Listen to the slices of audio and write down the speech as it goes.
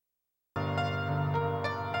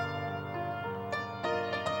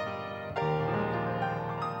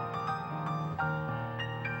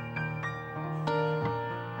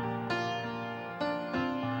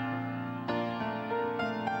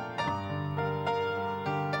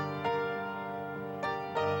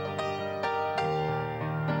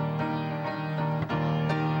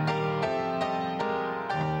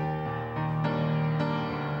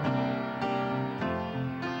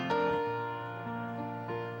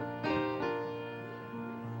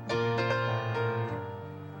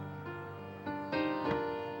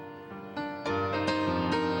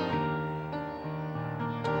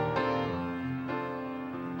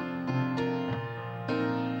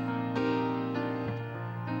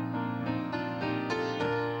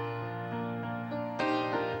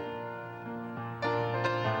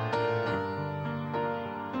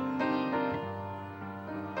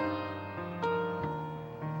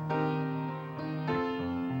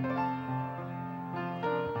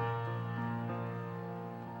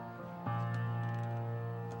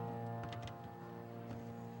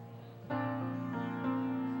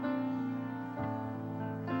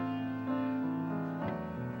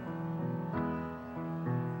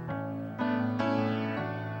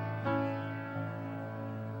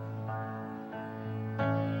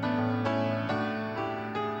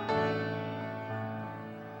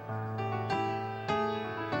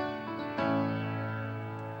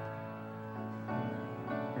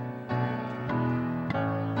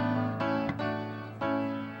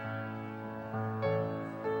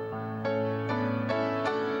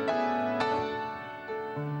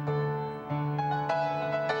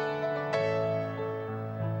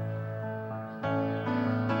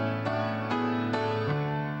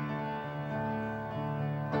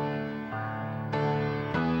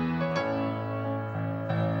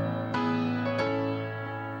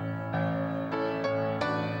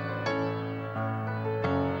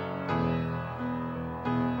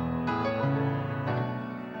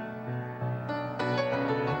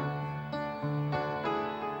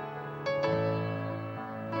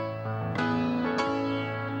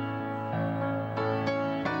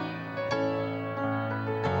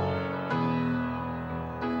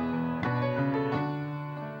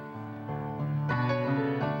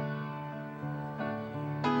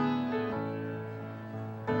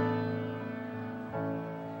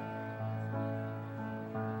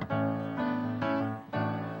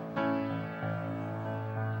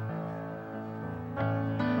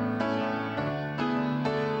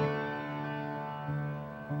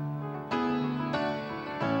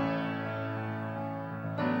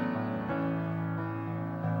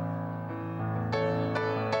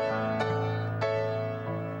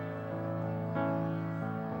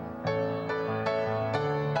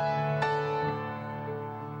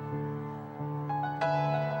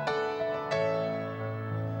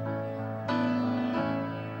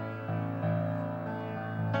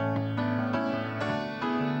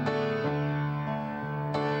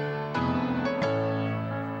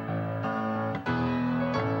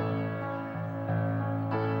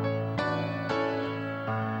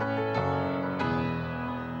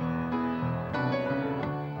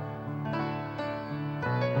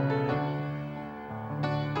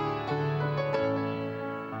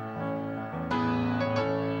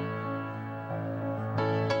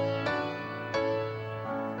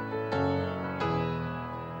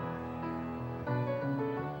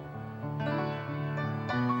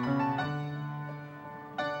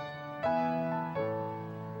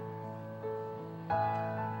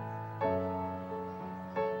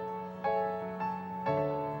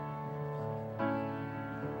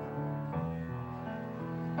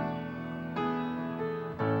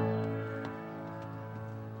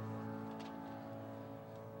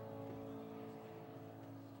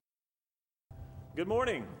Good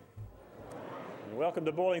morning. Welcome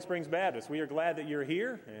to Boiling Springs Baptist. We are glad that you're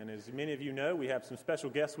here, and as many of you know, we have some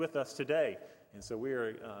special guests with us today. And so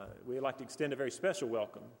we'd like to extend a very special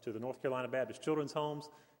welcome to the North Carolina Baptist Children's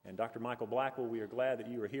Homes and Dr. Michael Blackwell. We are glad that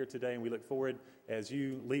you are here today, and we look forward as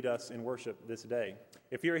you lead us in worship this day.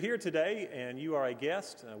 If you're here today and you are a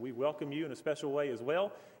guest, we welcome you in a special way as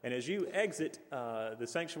well. And as you exit the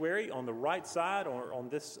sanctuary on the right side or on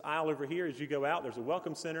this aisle over here, as you go out, there's a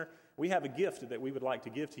welcome center. We have a gift that we would like to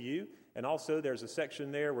give to you, and also there's a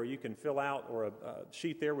section there where you can fill out, or a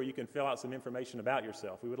sheet there where you can fill out some information about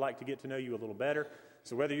yourself. We would like to get to know you a little better.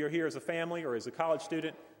 So whether you're here as a family or as a college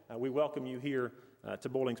student, we welcome you here to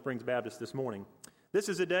Boiling Springs Baptist this morning. This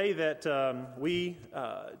is a day that we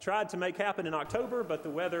tried to make happen in October, but the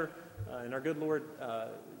weather and our good Lord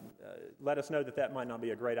let us know that might not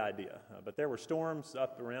be a great idea. But there were storms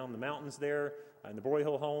up around the mountains there in the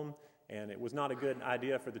Broyhill home, and it was not a good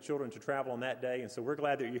idea for the children to travel on that day. And so we're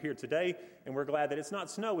glad that you're here today, and we're glad that it's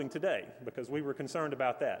not snowing today, because we were concerned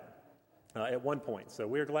about that at one point. So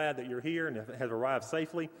we're glad that you're here and have arrived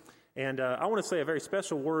safely. And I want to say a very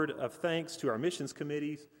special word of thanks to our missions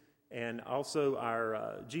committees and also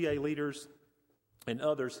our GA leaders and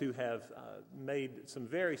others who have made some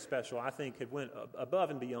very special, I think, have went above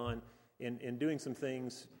and beyond in doing some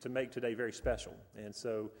things to make today very special. And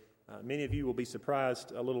so many of you will be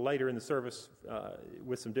surprised a little later in the service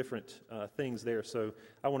with some different things there. So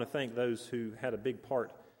I want to thank those who had a big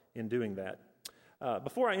part in doing that.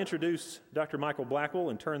 Before I introduce Dr. Michael Blackwell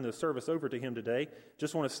and turn the service over to him today,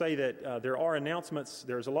 just want to say that there are announcements.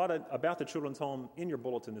 There's a lot about the Children's Home in your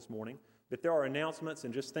bulletin this morning, but there are announcements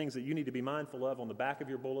and just things that you need to be mindful of on the back of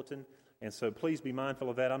your bulletin, and so please be mindful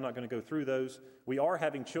of that. I'm not going to go through those. We are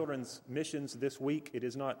having children's missions this week. It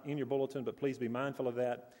is not in your bulletin, but please be mindful of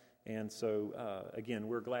that. And so, again,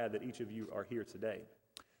 we're glad that each of you are here today.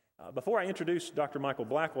 Before I introduce Dr. Michael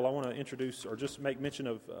Blackwell, I want to introduce or just make mention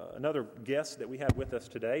of another guest that we have with us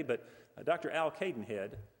today. But Dr. Al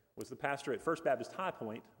Cadenhead was the pastor at First Baptist High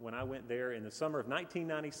Point when I went there in the summer of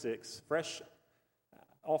 1996, fresh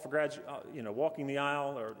off of walking the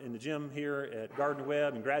aisle or in the gym here at Gardner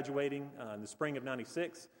Webb and graduating in the spring of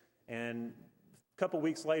 96. And a couple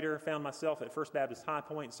weeks later, found myself at First Baptist High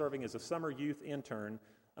Point serving as a summer youth intern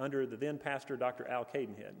under the then pastor, Dr. Al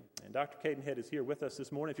Cadenhead. And Dr. Cadenhead is here with us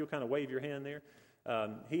this morning. If you'll kind of wave your hand there.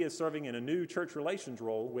 He is serving in a new church relations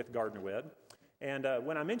role with Gardner Webb. And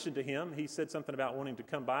when I mentioned to him, he said something about wanting to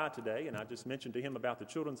come by today, and I just mentioned to him about the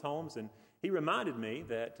children's homes, and he reminded me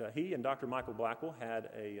that he and Dr. Michael Blackwell had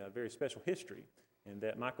a very special history, and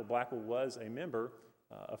that Michael Blackwell was a member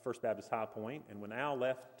of First Baptist High Point. And when Al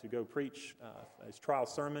left to go preach his trial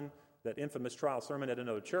sermon, that infamous trial sermon at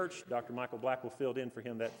another church, Dr. Michael Blackwell filled in for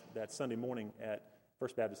him that Sunday morning at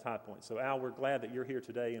First Baptist High Point. So, Al, we're glad that you're here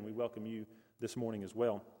today, and we welcome you this morning as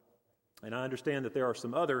well. And I understand that there are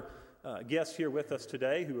some other guests here with us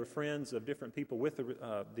today who are friends of different people with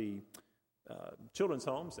the children's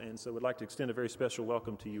homes, and so we'd like to extend a very special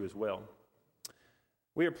welcome to you as well.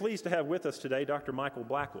 We are pleased to have with us today Dr. Michael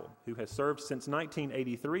Blackwell, who has served since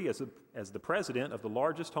 1983 as the president of the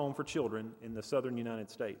largest home for children in the southern United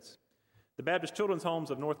States. The Baptist Children's Homes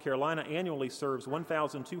of North Carolina annually serves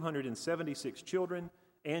 1,276 children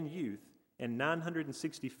and youth and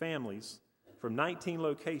 960 families from 19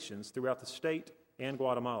 locations throughout the state and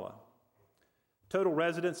Guatemala. Total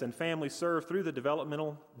residents and families served through the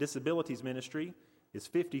Developmental Disabilities Ministry is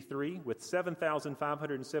 53, with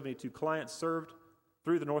 7,572 clients served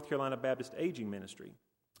through the North Carolina Baptist Aging Ministry.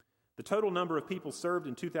 The total number of people served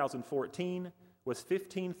in 2014 was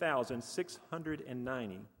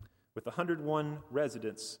 15,690, with 101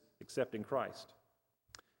 residents accepting Christ.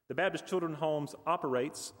 The Baptist Children's Homes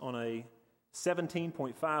operates on a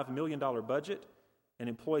 $17.5 million budget and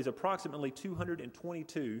employs approximately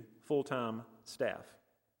 222 full-time staff.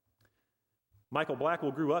 Michael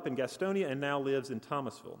Blackwell grew up in Gastonia and now lives in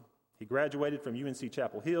Thomasville. He graduated from UNC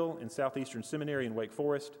Chapel Hill and Southeastern Seminary in Wake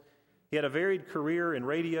Forest. He had a varied career in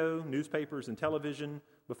radio, newspapers, and television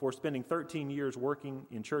before spending 13 years working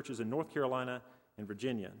in churches in North Carolina and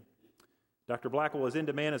Virginia. Dr. Blackwell is in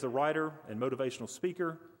demand as a writer and motivational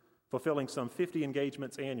speaker, fulfilling some 50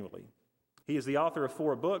 engagements annually. He is the author of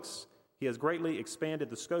 4 books. He has greatly expanded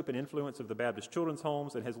the scope and influence of the Baptist Children's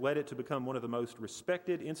Homes and has led it to become one of the most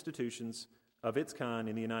respected institutions of its kind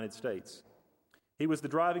in the United States. He was the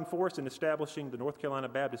driving force in establishing the North Carolina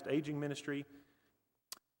Baptist Aging Ministry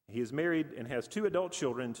He is married and has 2 adult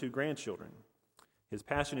children and 2 grandchildren. His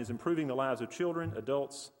passion is improving the lives of children,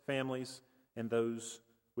 adults, families, and those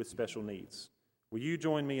with special needs. Will you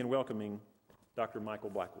join me in welcoming Dr. Michael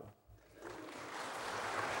Blackwell?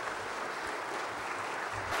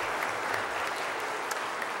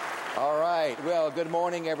 All right. Well, good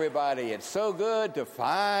morning, everybody. It's so good to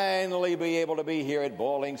finally be able to be here at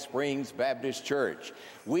Boiling Springs Baptist Church.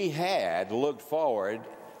 We had looked forward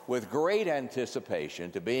with great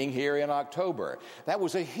anticipation to being here in October. That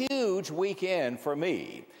was a huge weekend for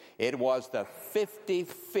me. It was the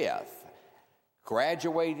 55th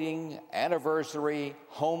graduating anniversary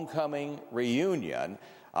homecoming reunion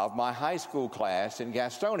of my high school class in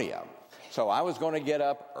Gastonia. So I was going to get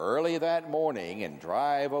up early that morning and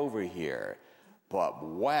drive over here. But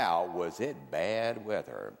wow, was it bad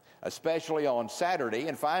weather, especially on Saturday.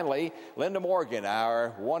 And finally, Linda Morgan,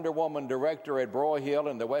 our Wonder Woman director at Broyhill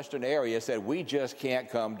in the western area, said, we just can't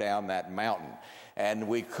come down that mountain. And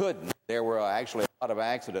we couldn't. There were actually a lot of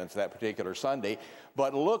accidents that particular Sunday.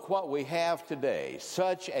 But look what we have today.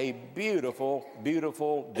 Such a beautiful,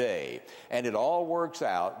 beautiful day. And it all works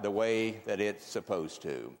out the way that it's supposed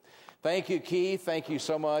to. Thank you, Keith. Thank you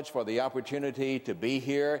so much for the opportunity to be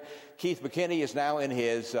here. Keith McKinney is now in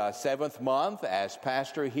his 7th month as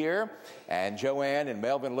pastor here, and Joanne and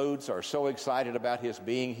Melvin Lutz are so excited about his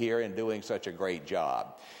being here and doing such a great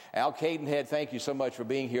job. Al Cadenhead, thank you so much for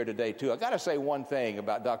being here today, too. I got to say one thing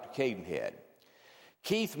about Dr. Cadenhead.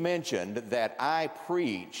 Keith mentioned that I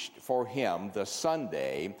preached for him the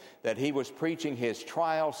Sunday that he was preaching his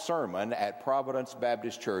trial sermon at Providence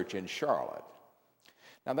Baptist Church in Charlotte.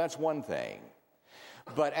 Now, that's one thing.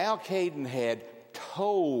 But Al Cadenhead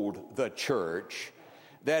told the church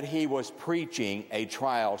that he was preaching a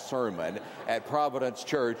trial sermon at Providence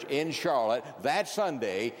Church in Charlotte that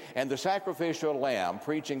Sunday, and the sacrificial lamb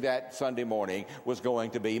preaching that Sunday morning was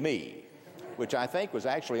going to be me, which I think was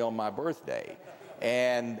actually on my birthday.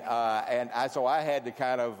 So I had to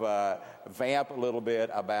kind of vamp a little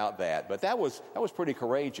bit about that. But that was pretty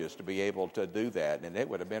courageous to be able to do that. And it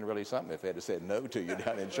would have been really something if they had said no to you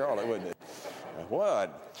down in Charlotte, wouldn't it?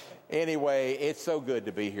 What? Anyway, it's so good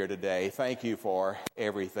to be here today. Thank you for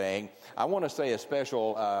everything. I want to say a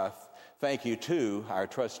special thank you to our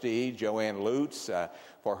trustee, Joanne Lutz,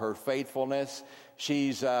 for her faithfulness.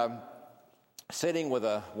 She's sitting with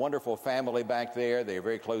a wonderful family back there. They're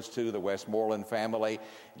very close to the Westmoreland family.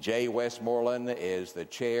 Jay Westmoreland is the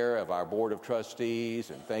chair of our board of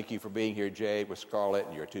trustees. And thank you for being here, Jay, with Scarlett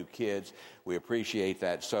and your 2 kids. We appreciate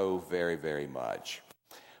that so very, very much.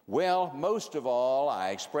 Well, most of all,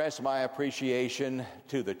 I express my appreciation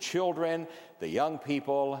to the children, the young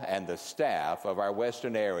people, and the staff of our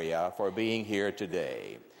western area for being here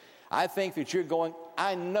today.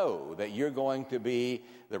 I know that you're going to be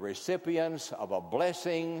the recipients of a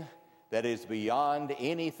blessing that is beyond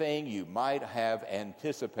anything you might have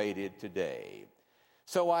anticipated today.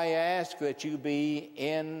 So I ask that you be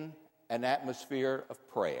in an atmosphere of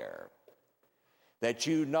prayer, that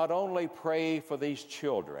you not only pray for these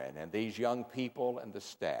children and these young people and the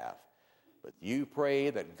staff, but you pray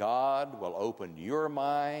that God will open your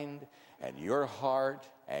mind and your heart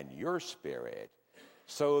and your spirit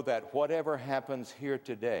so that whatever happens here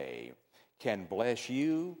today can bless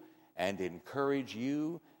you and encourage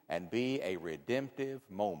you and be a redemptive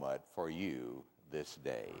moment for you this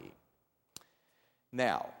day.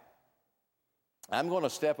 Now, I'm going to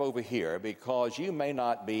step over here because you may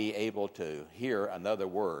not be able to hear another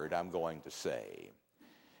word I'm going to say.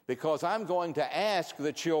 Because I'm going to ask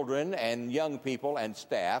the children and young people and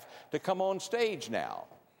staff to come on stage now.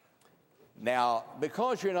 Now,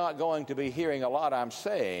 because you're not going to be hearing a lot I'm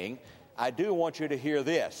saying, I do want you to hear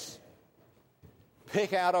this.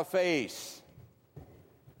 Pick out a face.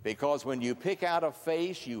 Because when you pick out a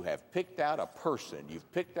face, you have picked out a person.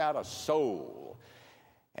 You've picked out a soul.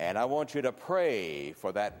 And I want you to pray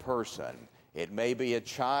for that person. It may be a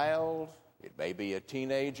child. It may be a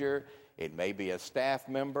teenager. It may be a staff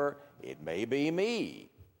member. It may be me.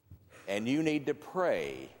 And you need to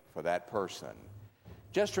pray for that person.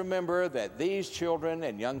 Just remember that these children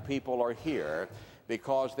and young people are here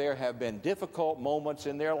because there have been difficult moments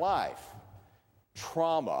in their life.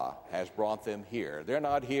 Trauma has brought them here. They're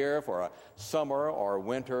not here for a summer or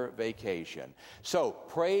winter vacation. So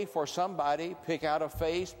pray for somebody, pick out a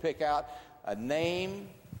face, pick out a name,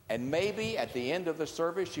 and maybe at the end of the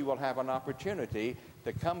service you will have an opportunity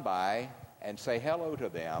to come by and say hello to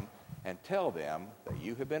them and tell them that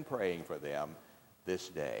you have been praying for them this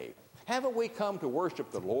day. Haven't we come to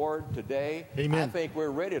worship the Lord today? Amen. I think we're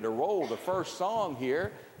ready to roll the first song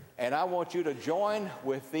here, and I want you to join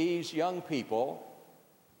with these young people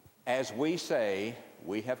as we say,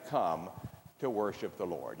 we have come to worship the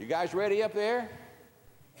Lord. You guys ready up there?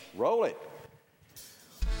 Roll it.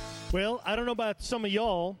 Well, I don't know about some of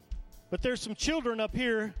y'all, but there's some children up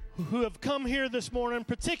here who have come here this morning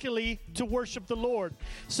particularly to worship the Lord.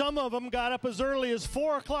 Some of them got up as early as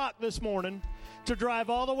 4 o'clock this morning to drive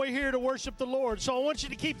all the way here to worship the Lord. So I want you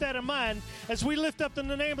to keep that in mind. As we lift up in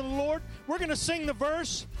the name of the Lord, we're going to sing the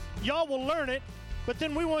verse. Y'all will learn it, but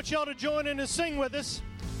then we want y'all to join in and sing with us.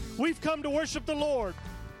 We've come to worship the Lord.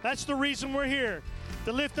 That's the reason we're here,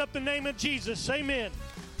 to lift up the name of Jesus. Amen.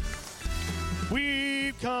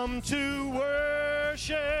 We've come to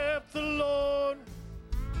worship the Lord.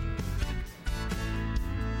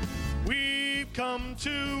 We've come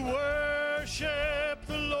to worship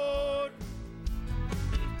the Lord.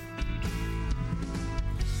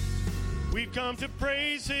 We've come to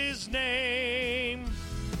praise His name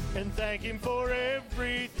and thank Him for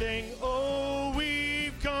everything. Oh,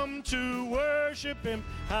 we've come to worship Him.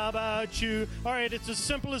 How about you? All right, it's as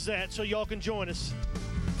simple as that, so y'all can join us.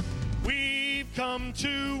 We've come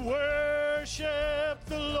to worship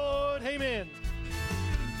the Lord. Amen.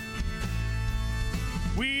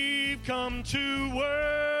 We've come to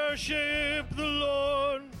worship the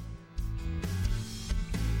Lord.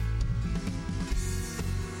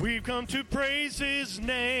 We've come to praise His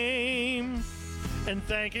name and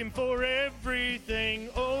thank Him for everything.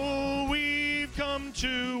 Oh, we've come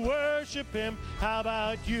to worship Him. How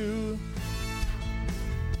about you?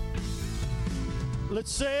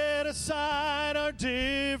 Let's set aside our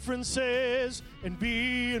differences and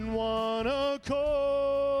be in one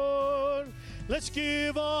accord. Let's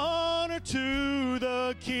give honor to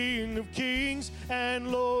the King of Kings and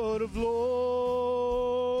Lord of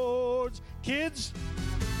Lords. Kids,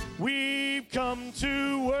 we've come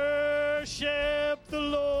to worship the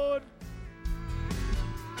Lord.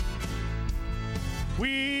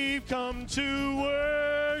 We've come to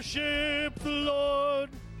worship the Lord.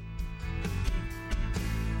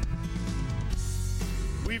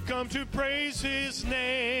 We've come to praise His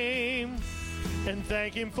name and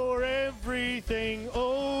thank Him for everything.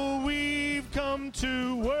 Oh, we've come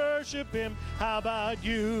to worship Him. How about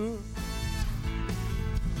you?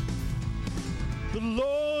 The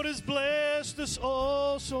Lord has blessed us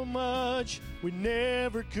all so much we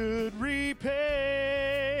never could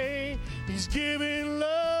repay. He's given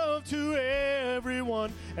love to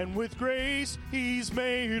everyone, and with grace He's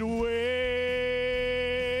made a way.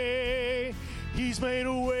 He's made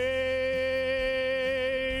a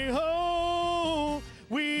way. Oh,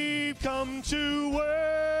 we've come to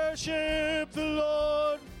worship the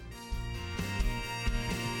Lord.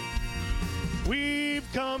 We've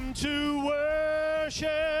come to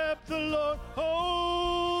worship the Lord.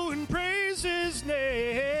 Oh, and praise His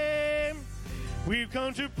name. We've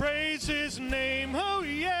come to praise His name. Oh,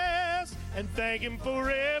 yes. And thank Him for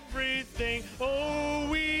everything. Oh,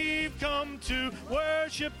 we've come to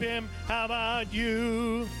worship Him. How about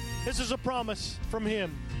you? This is a promise from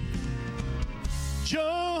Him.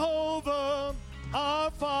 Jehovah, our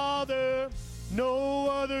Father, no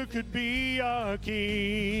other could be our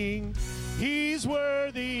King. He's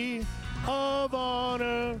worthy of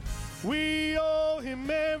honor. We owe Him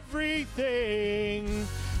everything.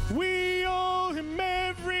 We owe Him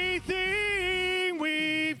everything.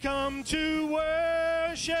 We've come to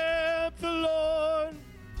worship the Lord.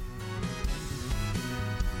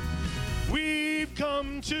 We've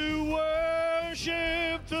come to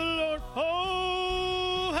worship the Lord.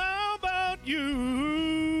 Oh, how about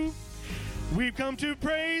you? We've come to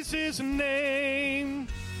praise His name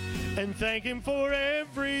and thank Him for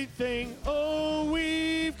everything. Oh,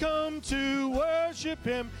 we've come to worship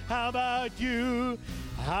Him. How about you?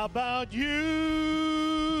 How about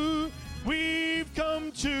you? We've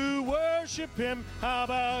come to worship Him. How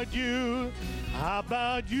about you? How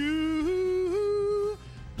about you?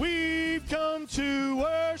 We've come to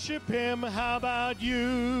worship Him. How about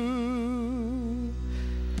you?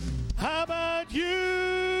 How about you?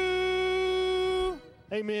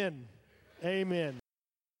 Amen. Amen.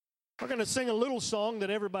 We're going to sing a little song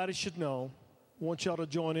that everybody should know. I want y'all to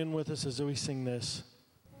join in with us as we sing this.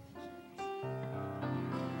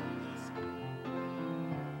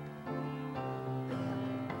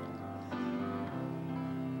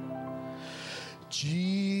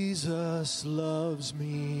 Jesus loves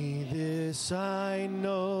me, this I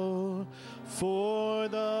know, for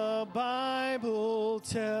the Bible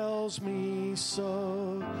tells me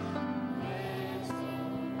so.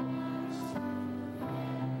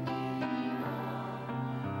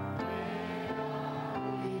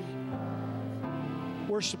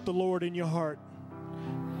 Worship the Lord in your heart.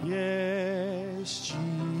 Yes,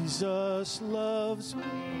 Jesus loves me.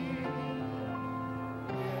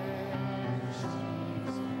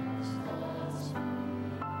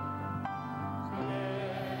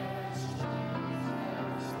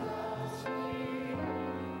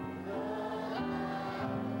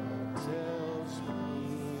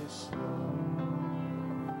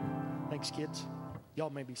 Thanks, kids.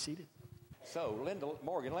 Y'all may be seated. So, Linda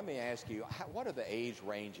Morgan, let me ask you, what are the age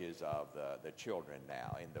ranges of the children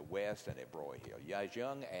now in the West and at Broyhill? As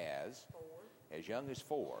young as? 4. As young as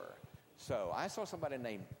 4. So, I saw somebody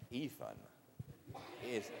named Ethan.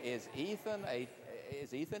 Is Ethan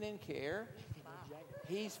in care?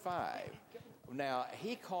 He's 5. Now,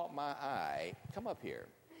 he caught my eye. Come up here.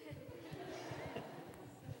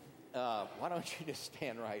 Why don't you just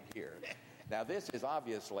stand right here? Now, this is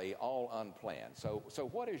obviously all unplanned. So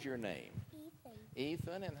what is your name?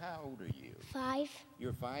 Ethan, and how old are you? 5.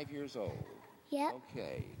 You're 5 years old? Yep.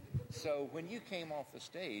 Okay. So when you came off the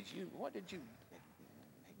stage, what did you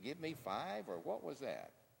give me, 5, or what was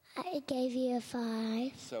that? I gave you a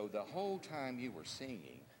 5. So the whole time you were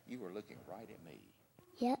singing, you were looking right at me.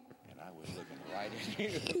 Yep. And I was looking right at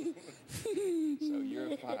you. So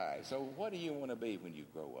you're 5. So what do you want to be when you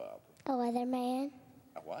grow up? A weatherman.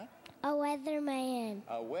 A what? A weatherman.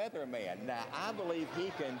 A weatherman. Now, I believe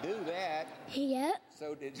he can do that. Yep.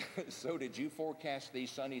 So did you forecast these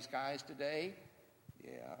sunny skies today?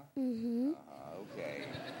 Yeah. Mm-hmm. Okay.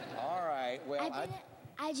 All right. Well,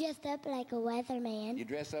 I dressed up like a weatherman. You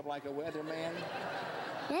dress up like a weatherman?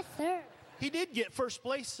 Yes, sir. He did get first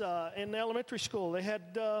place in elementary school. They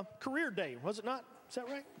had career day, was it not? Is that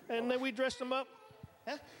right? And then we dressed him up.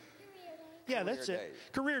 Huh? Yeah, that's it.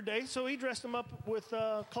 Career day. So he dressed him up with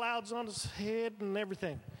clouds on his head and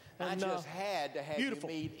everything. And, I just had to have beautiful.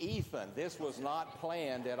 you meet Ethan. This was not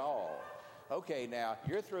planned at all. Okay, now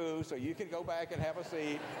you're through, so you can go back and have a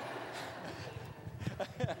seat.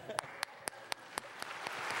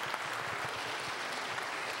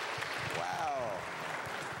 Wow.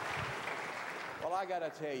 Well, I got to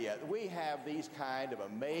tell you, we have these kind of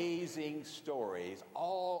amazing stories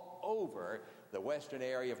all over the western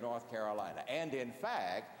area of North Carolina. And in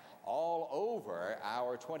fact, all over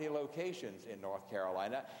our 20 locations in North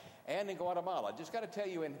Carolina and in Guatemala. Just got to tell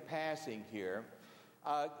you in passing here,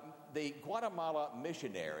 the Guatemala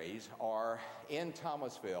missionaries are in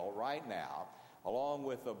Thomasville right now, along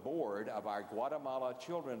with the board of our Guatemala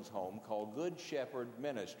children's home called Good Shepherd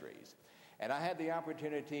Ministries. And I had the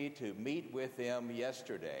opportunity to meet with them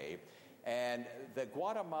yesterday. And the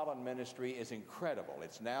Guatemalan ministry is incredible.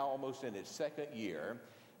 It's now almost in its 2nd year.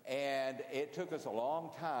 And it took us a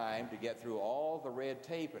long time to get through all the red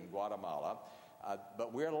tape in Guatemala.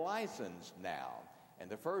 But we're licensed now.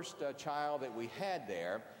 And the first child that we had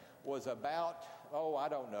there was about,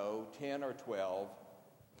 10 or 12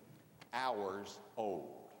 hours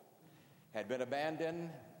old. Had been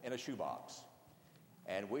abandoned in a shoebox.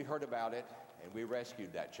 And we heard about it, and we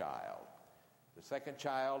rescued that child. The second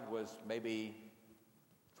child was maybe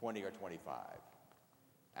 20 or 25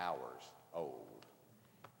 hours old.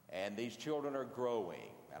 And these children are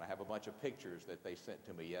growing. And I have a bunch of pictures that they sent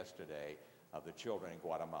to me yesterday of the children in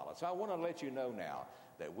Guatemala. So I want to let you know now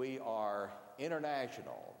that we are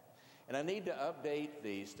international. And I need to update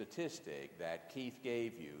the statistic that Keith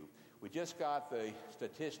gave you. We just got the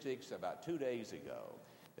statistics about 2 days ago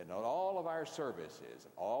that in all of our services,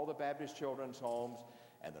 all the Baptist Children's Homes,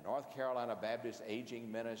 and the North Carolina Baptist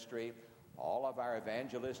Aging Ministry, all of our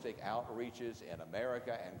evangelistic outreaches in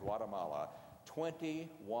America and Guatemala,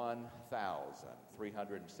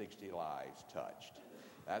 21,360 lives touched.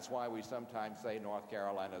 That's why we sometimes say North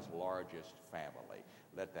Carolina's largest family.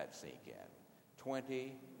 Let that sink in.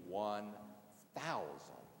 21,000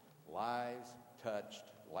 lives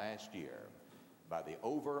touched last year by the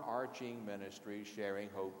overarching ministry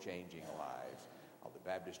sharing hope, changing lives of the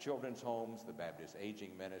Baptist Children's Homes, the Baptist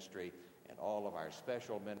Aging Ministry, and all of our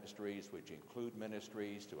special ministries, which include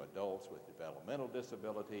ministries to adults with developmental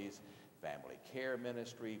disabilities, family care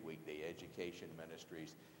ministry, weekday education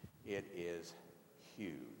ministries. It is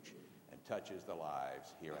huge and touches the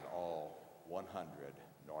lives here in all 100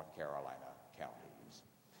 North Carolina counties.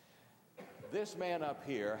 This man up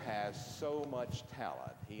here has so much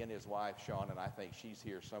talent. He and his wife, Shawn, and I think she's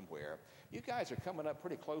here somewhere. You guys are coming up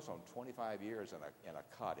pretty close on 25 years in a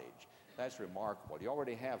cottage. That's remarkable. You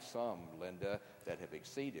already have some, Linda, that have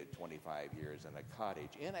exceeded 25 years in a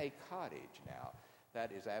cottage. In a cottage now,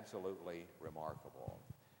 that is absolutely remarkable.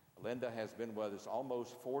 Linda has been with us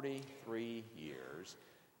almost 43 years.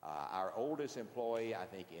 Our oldest employee, I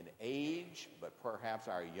think, in age, but perhaps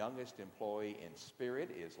our youngest employee in spirit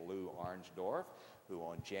is Lou Arnsdorf, who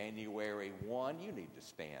on January 1, you need to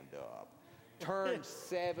stand up, turned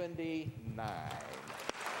 79. Man,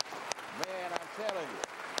 I'm telling you.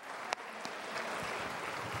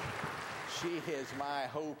 She is my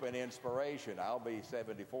hope and inspiration. I'll be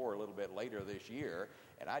 74 a little bit later this year,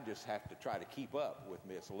 and I just have to try to keep up with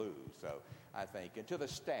Miss Lou. So I think, and to the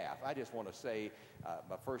staff, I just want to say,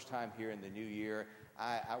 my first time here in the new year,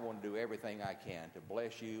 I want to do everything I can to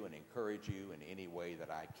bless you and encourage you in any way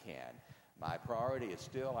that I can. My priority is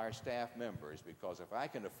still our staff members, because if I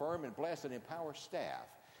can affirm and bless and empower staff,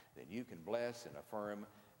 then you can bless and affirm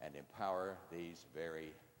and empower these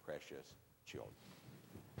very precious children.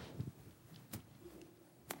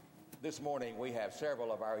 This morning we have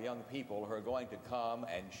several of our young people who are going to come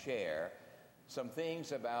and share some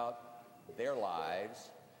things about their lives,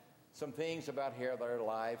 some things about how their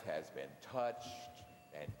life has been touched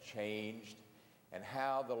and changed, and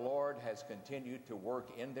how the Lord has continued to work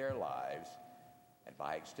in their lives, and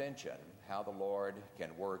by extension, how the Lord can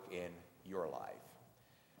work in your life.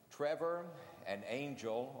 Trevor and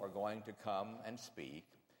Angel are going to come and speak,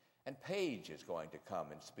 and Paige is going to come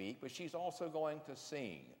and speak, but she's also going to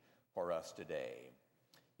sing for us today.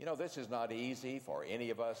 You know, this is not easy for any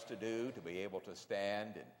of us to do, to be able to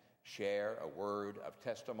stand and share a word of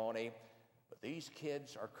testimony, but these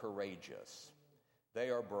kids are courageous. They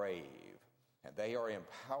are brave, and they are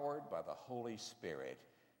empowered by the Holy Spirit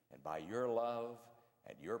and by your love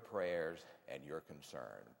and your prayers and your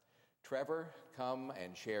concern. Trevor, come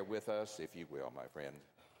and share with us, if you will, my friend.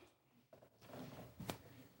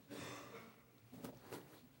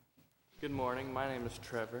 Good morning. My name is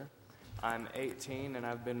Trevor. I'm 18, and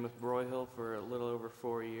I've been with Broyhill for a little over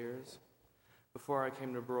 4 years. Before I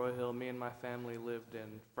came to Broyhill, me and my family lived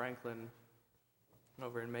in Franklin,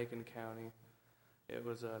 over in Macon County. It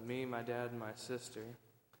was me, my dad, and my sister.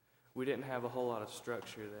 We didn't have a whole lot of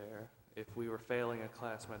structure there. If we were failing a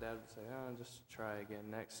class, my dad would say, just try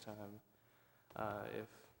again next time. If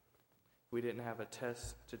we didn't have a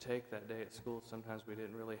test to take that day at school, sometimes we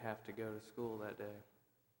didn't really have to go to school that day.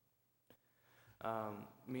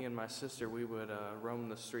 Me and my sister, we would roam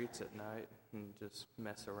the streets at night and just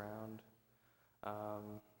mess around.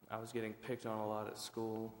 I was getting picked on a lot at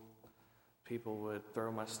school. People would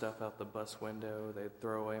throw my stuff out the bus window. They'd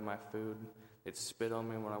throw away my food. They'd spit on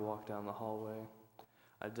me when I walked down the hallway.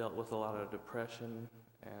 I dealt with a lot of depression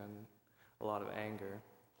and a lot of anger.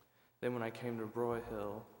 Then when I came to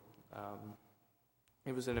Broyhill,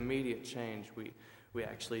 it was an immediate change. We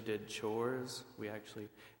actually did chores. We actually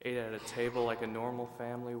ate at a table like a normal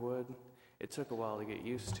family would. It took a while to get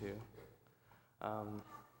used to.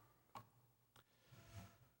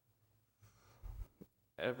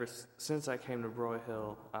 Ever since I came to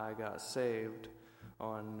Broyhill, I got saved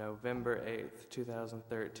on November 8th,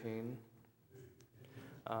 2013.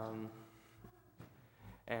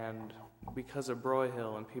 And because of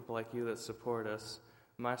Broyhill and people like you that support us,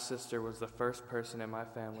 my sister was the first person in my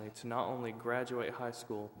family to not only graduate high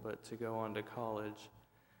school, but to go on to college,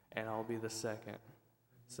 and I'll be the second.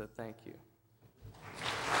 So thank you.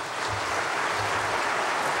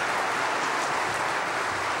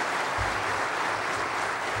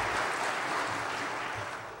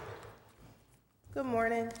 Good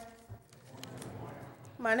morning.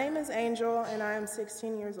 My name is Angel, and I am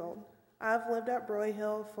 16 years old. I've lived at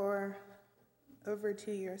Broyhill for over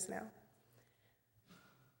 2 years now,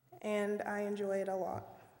 and I enjoy it a lot.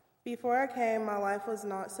 Before I came, my life was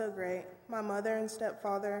not so great. My mother and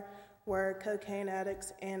stepfather were cocaine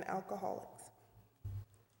addicts and alcoholics,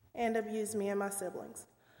 and abused me and my siblings.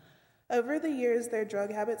 Over the years, their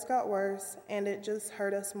drug habits got worse, and it just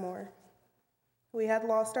hurt us more. We had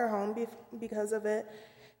lost our home because of it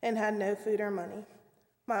and had no food or money.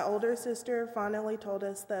 My older sister finally told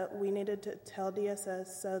us that we needed to tell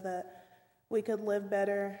DSS so that we could live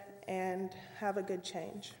better and have a good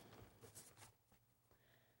change.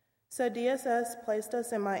 So DSS placed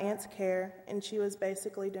us in my aunt's care, and she was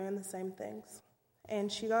basically doing the same things.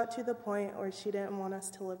 And she got to the point where she didn't want us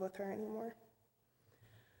to live with her anymore.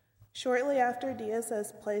 Shortly after,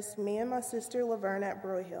 DSS placed me and my sister Laverne at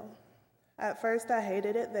Broyhill. At first, I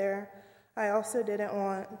hated it there. I also didn't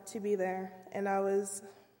want to be there, and I was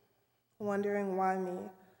wondering why me.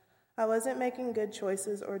 I wasn't making good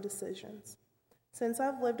choices or decisions. Since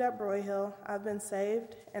I've lived at Broyhill, I've been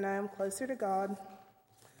saved, and I am closer to God.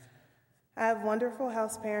 I have wonderful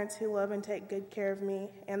house parents who love and take good care of me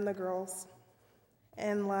and the girls.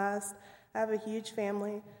 And last, I have a huge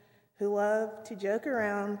family who love to joke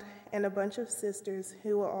around, and a bunch of sisters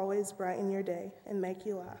who will always brighten your day and make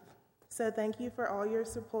you laugh. So thank you for all your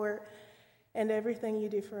support and everything you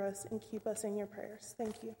do for us, and keep us in your prayers.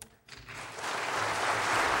 Thank you.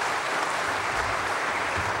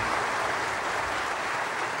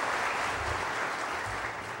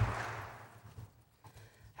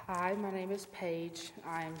 Hi, my name is Paige.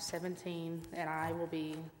 I'm 17, and I will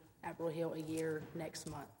be at Broyhill a year next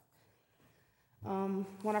month.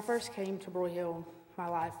 When I first came to Broyhill, my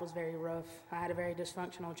life was very rough. I had a very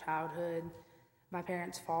dysfunctional childhood. My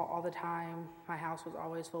parents fought all the time. My house was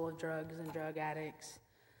always full of drugs and drug addicts.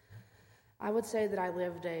 I would say that I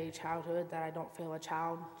lived a childhood that I don't feel a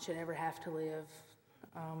child should ever have to live.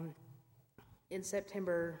 In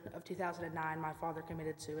September of 2009, my father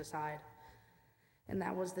committed suicide. And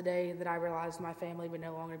that was the day that I realized my family would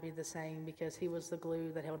no longer be the same because he was the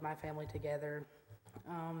glue that held my family together.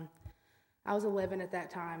 I was 11 at that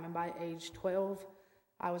time, and by age 12,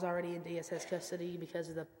 I was already in DSS custody because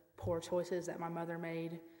of the poor choices that my mother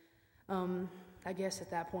made. I guess at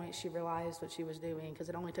that point she realized what she was doing because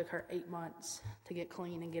it only took her 8 months to get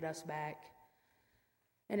clean and get us back.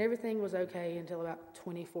 And everything was okay until about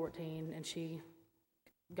 2014, and she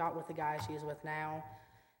got with the guy she is with now.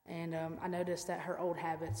 And I noticed that her old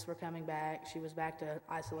habits were coming back. She was back to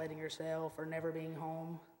isolating herself or never being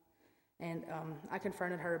home. And I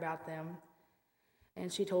confronted her about them.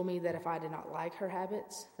 And she told me that if I did not like her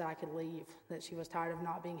habits, that I could leave, that she was tired of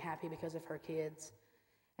not being happy because of her kids.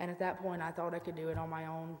 And at that point, I thought I could do it on my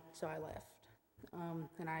own, so I left.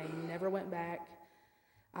 And I never went back.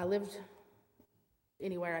 I lived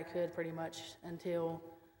anywhere I could pretty much until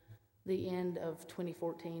the end of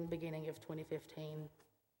 2014, beginning of 2015.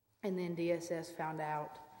 And then DSS found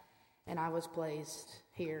out, and I was placed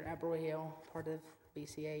here at Broyhill, part of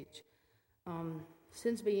BCH.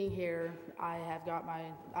 Since being here,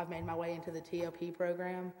 I've made my way into the TLP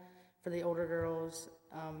program for the older girls.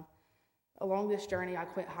 Along this journey, I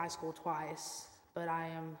quit high school twice, but I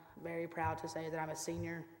am very proud to say that I'm a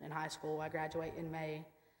senior in high school. I graduate in May,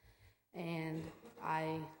 and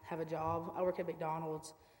I have a job. I work at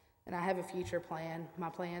McDonald's, and I have a future plan. My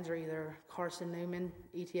plans are either Carson Newman,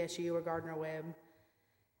 ETSU, or Gardner-Webb.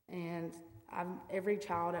 And every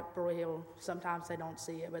child at Broyhill, sometimes they don't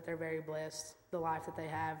see it, but they're very blessed, the life that they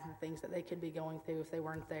have, and things that they could be going through if they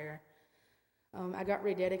weren't there. I got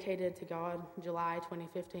rededicated to God July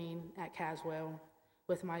 2015 at Caswell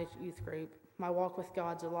with my youth group. My walk with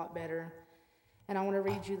God's a lot better. And I want to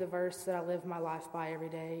read you the verse that I live my life by every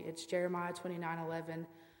day. It's Jeremiah 29:11.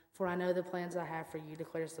 For I know the plans I have for you,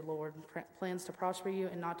 declares the Lord. Plans to prosper you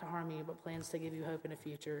and not to harm you, but plans to give you hope in the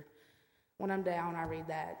future. When I'm down, I read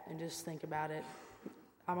that and just think about it.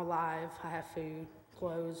 I'm alive. I have food,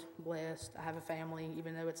 clothes, blessed. I have a family.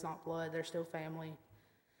 Even though it's not blood, they're still family.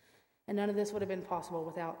 And none of this would have been possible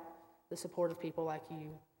without the support of people like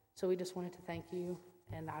you. So we just wanted to thank you,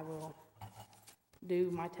 and I will do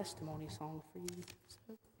my testimony song for you.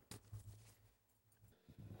 So.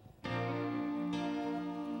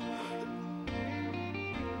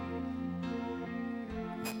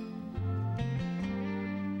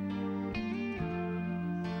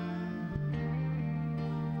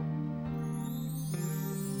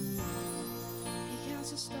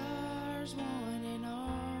 The stars, one and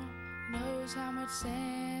all, knows how much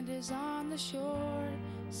sand is on the shore,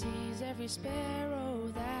 sees every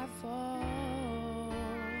sparrow that falls.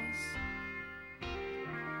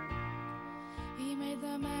 He made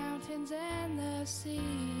the mountains and the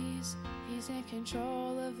seas, he's in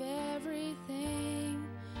control of everything,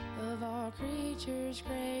 of all creatures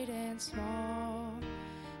great and small,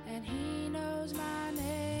 and he knows my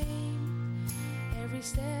name, every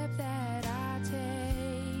step that I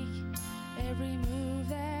take, every move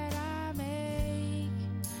that I make,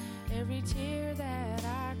 every tear that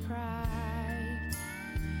I cry.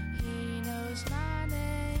 He knows my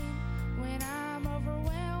name when I'm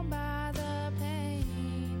overwhelmed by the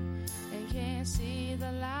pain and can't see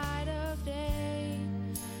the light of day.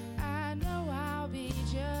 I know I'll be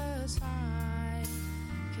just fine,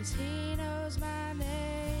 'cause he knows my name.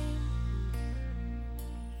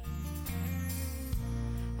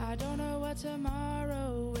 I don't know what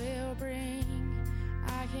tomorrow will bring,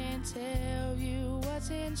 I can't tell you what's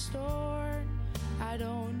in store, I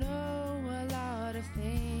don't know a lot of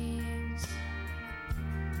things,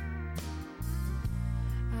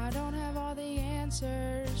 I don't have all the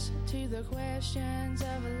answers to the questions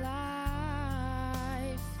of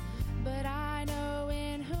life, but I know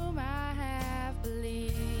in whom I have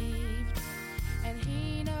believed, and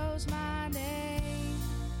he knows my name,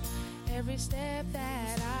 every step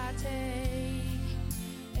that I take,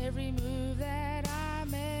 every move that I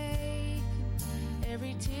make,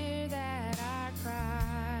 every tear that I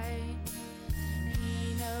cry.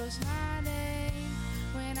 He knows my name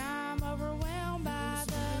when I'm overwhelmed by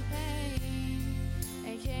the pain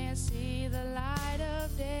and can't see the light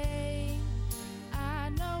of day. I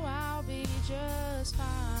know I'll be just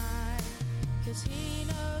fine, 'cause he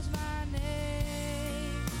knows my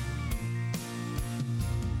name.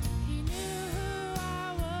 He knew who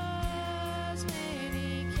I was when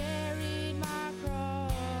he carried my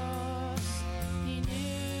cross. He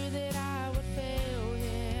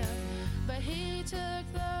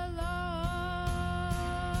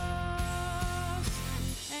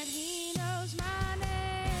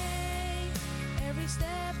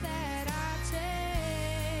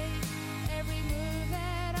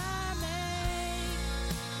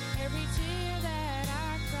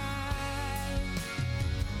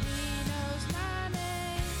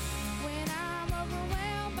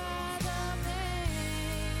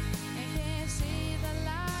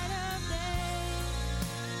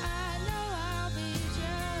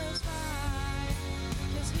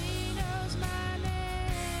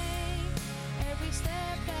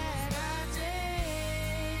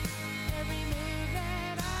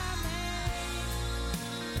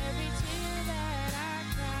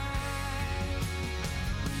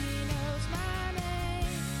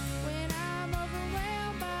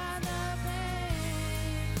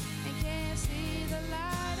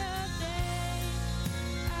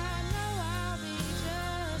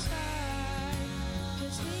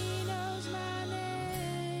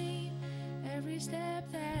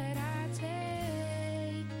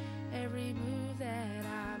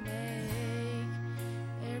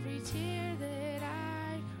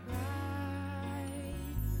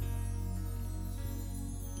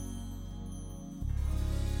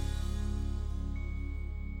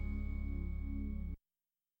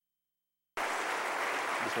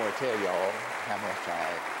just want to tell y'all how much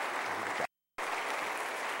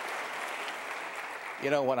You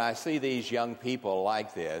know, when I see these young people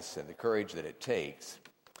like this and the courage that it takes,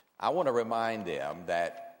 I want to remind them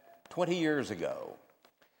that 20 years ago,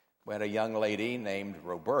 we had a young lady named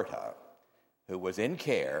Roberta who was in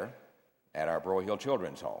care at our Broyhill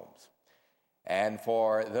Children's Homes. And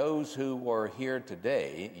for those who were here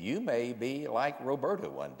today, you may be like Roberta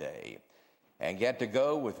one day and get to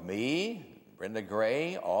go with me, Brenda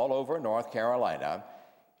Gray, all over North Carolina,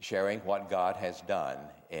 sharing what God has done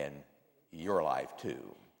in your life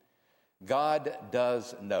too. God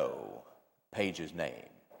does know Paige's name.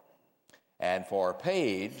 And for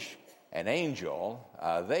Paige and Angel,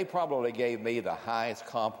 they probably gave me the highest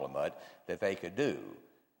compliment that they could do.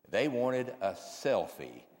 They wanted a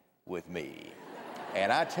selfie with me.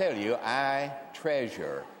 And I tell you, I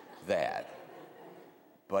treasure that.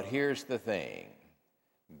 But here's the thing.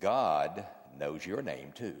 God knows your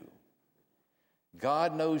name too.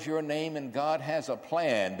 God knows your name, and God has a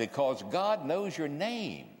plan because God knows your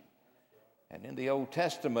name. And in the Old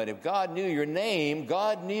Testament, if God knew your name,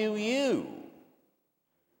 God knew you.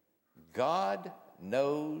 God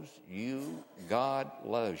knows you. God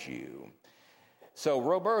loves you. So,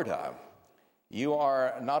 Roberta, you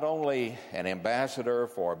are not only an ambassador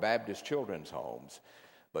for Baptist Children's Homes,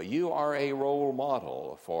 but you are a role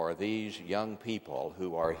model for these young people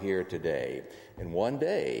who are here today. And one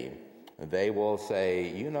day, they will say,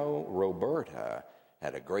 you know, Roberta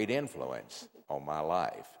had a great influence on my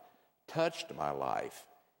life, touched my life,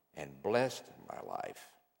 and blessed my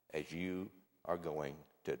life, as you are going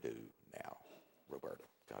to do now. Roberta,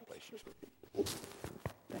 God bless you.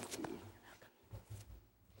 Thank you.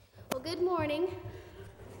 Well, good morning.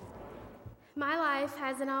 My life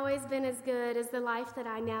hasn't always been as good as the life that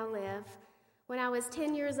I now live. When I was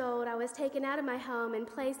 10 years old, I was taken out of my home and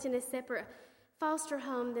placed in a separate foster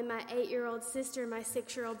home than my 8-year-old sister and my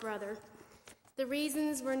 6-year-old brother. The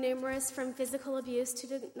reasons were numerous, from physical abuse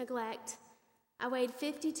to neglect. I weighed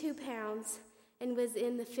 52 pounds and was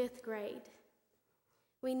in the 5th grade.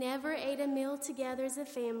 We never ate a meal together as a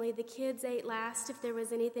family. The kids ate last if there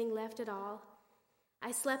was anything left at all.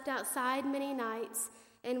 I slept outside many nights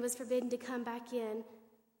and was forbidden to come back in.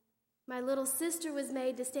 My little sister was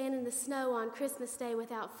made to stand in the snow on Christmas Day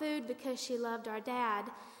without food because she loved our dad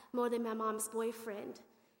more than my mom's boyfriend.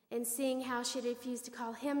 And seeing how she refused to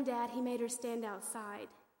call him Dad, he made her stand outside.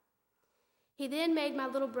 He then made my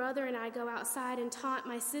little brother and I go outside and taunt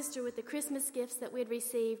my sister with the Christmas gifts that we'd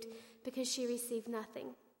received because she received nothing.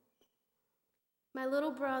 My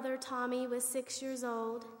little brother, Tommy, was 6 years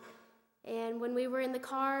old, and when we were in the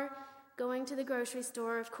car going to the grocery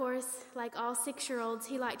store, of course, like all 6-year-olds,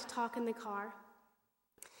 he liked to talk in the car.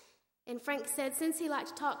 And Frank said since he liked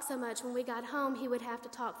to talk so much, when we got home, he would have to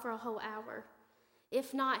talk for a whole hour.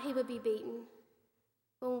 If not, he would be beaten.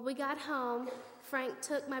 When we got home, Frank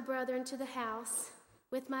took my brother into the house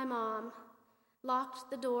with my mom,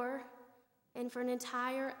 locked the door, and for an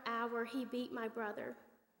entire hour he beat my brother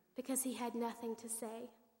because he had nothing to say.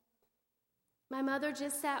 My mother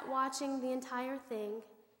just sat watching the entire thing,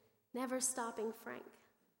 never stopping Frank.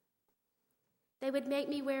 They would make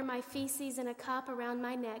me wear my feces in a cup around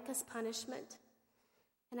my neck as punishment,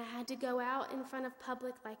 and I had to go out in front of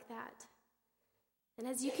public like that. And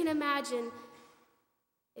as you can imagine,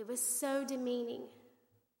 it was so demeaning,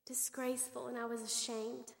 disgraceful, and I was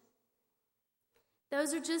ashamed.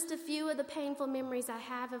 Those are just a few of the painful memories I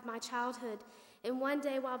have of my childhood. And one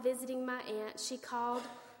day while visiting my aunt, she called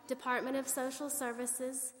Department of Social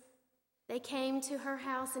Services. They came to her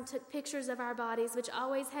house and took pictures of our bodies, which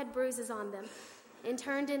always had bruises on them, and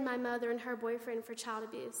turned in my mother and her boyfriend for child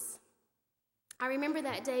abuse. I remember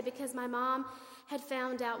that day because my mom had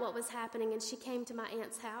found out what was happening, and she came to my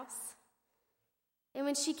aunt's house. And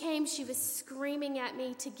when she came, she was screaming at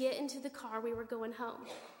me to get into the car. We were going home.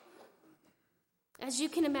 As you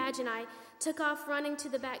can imagine, I took off running to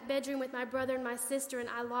the back bedroom with my brother and my sister, and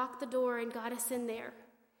I locked the door and got us in there.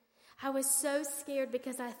 I was so scared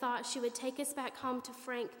because I thought she would take us back home to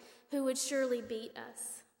Frank, who would surely beat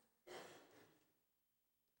us.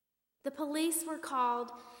 The police were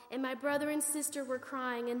called, and my brother and sister were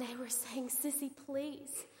crying, and they were saying, "Sissy,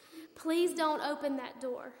 please don't open that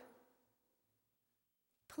door.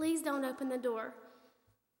 Please don't open the door."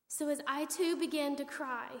 So as I too began to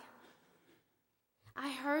cry, I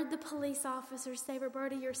heard the police officer say,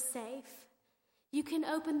 "Roberta, you're safe. You can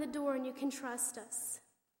open the door and you can trust us.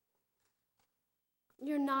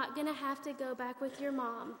 You're not going to have to go back with your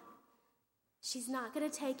mom. She's not going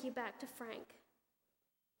to take you back to Frank."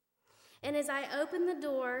 And as I opened the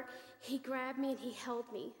door, he grabbed me and he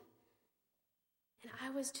held me. And I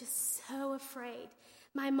was just so afraid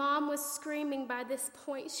My mom was screaming by this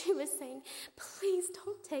point. She was saying, "Please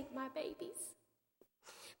don't take my babies.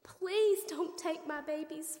 Please don't take my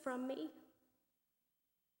babies from me."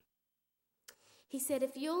 He said,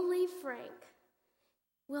 "If you'll leave Frank,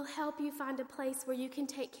 we'll help you find a place where you can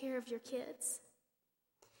take care of your kids."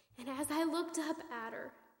 And as I looked up at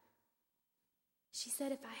her, she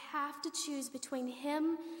said, "If I have to choose between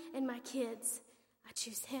him and my kids, I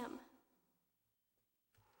choose him."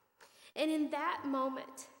 And in that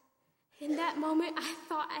moment, I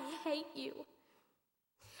thought, I hate you.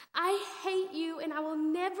 I hate you, and I will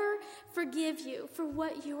never forgive you for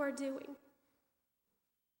what you are doing.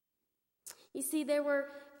 You see, there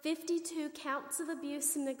were 52 counts of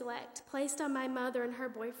abuse and neglect placed on my mother and her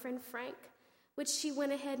boyfriend, Frank, which she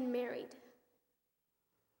went ahead and married.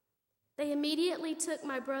 They immediately took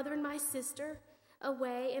my brother and my sister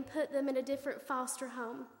away and put them in a different foster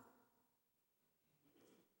home.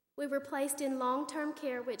 We were placed in long-term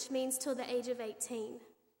care, which means till the age of 18.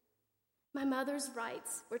 My mother's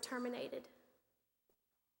rights were terminated.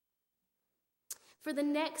 For the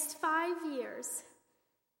next 5 years,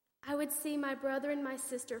 I would see my brother and my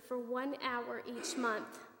sister for 1 hour each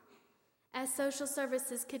month, as social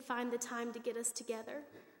services could find the time to get us together.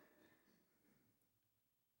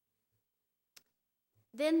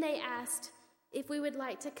 Then they asked if we would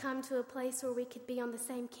like to come to a place where we could be on the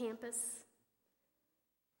same campus.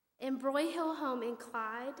 And Broyhill Home in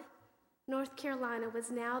Clyde, North Carolina,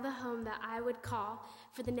 was now the home that I would call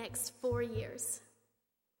for the next 4 years.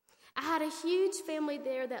 I had a huge family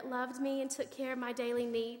there that loved me and took care of my daily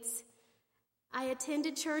needs. I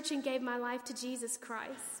attended church and gave my life to Jesus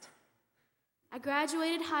Christ. I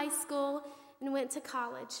graduated high school and went to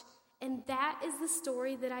college, and that is the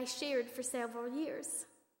story that I shared for several years.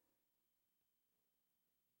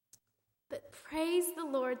 But praise the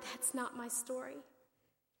Lord, that's not my story.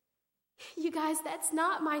 You guys, that's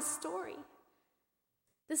not my story.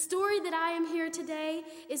 The story that I am here today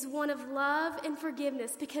is one of love and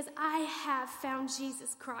forgiveness because I have found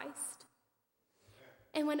Jesus Christ.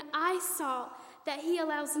 And when I saw that he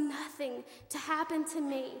allows nothing to happen to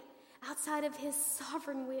me outside of his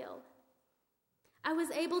sovereign will, I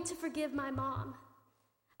was able to forgive my mom.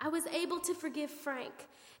 I was able to forgive Frank.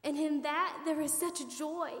 And in that, there is such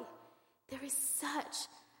joy. There is such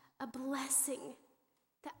a blessing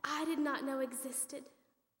that I did not know existed.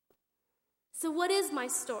 So what is my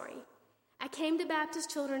story? I came to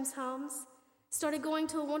Baptist Children's Homes, started going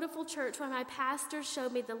to a wonderful church where my pastor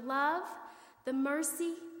showed me the love, the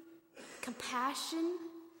mercy, compassion,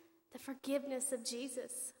 the forgiveness of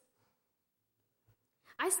Jesus.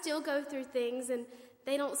 I still go through things and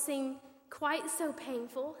they don't seem quite so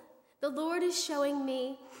painful. The Lord is showing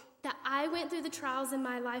me that I went through the trials in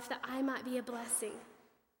my life that I might be a blessing.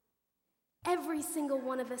 Every single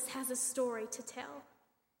one of us has a story to tell.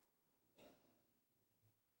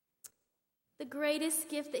 The greatest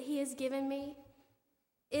gift that he has given me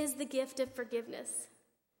is the gift of forgiveness.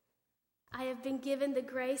 I have been given the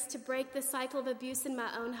grace to break the cycle of abuse in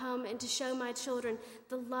my own home and to show my children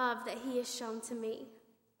the love that he has shown to me.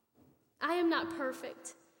 I am not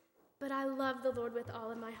perfect, but I love the Lord with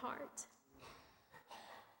all of my heart.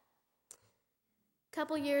 A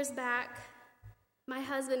couple years back, my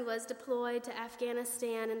husband was deployed to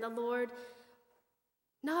Afghanistan, and the Lord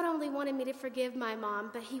not only wanted me to forgive my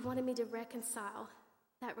mom, but he wanted me to reconcile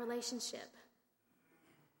that relationship.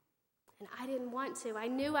 And I didn't want to. I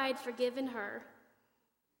knew I had forgiven her,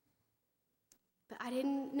 but I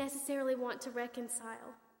didn't necessarily want to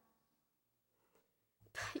reconcile.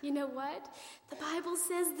 But you know what? The Bible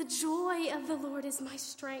says the joy of the Lord is my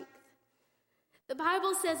strength. The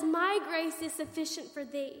Bible says my grace is sufficient for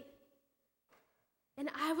thee. And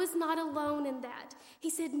I was not alone in that. He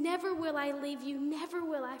said, never will I leave you, never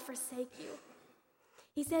will I forsake you.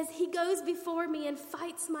 He says he goes before me and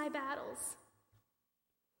fights my battles.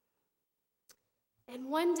 And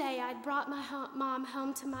one day I'd brought my mom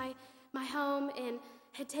home to my home and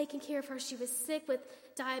had taken care of her. She was sick with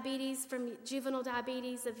diabetes, from juvenile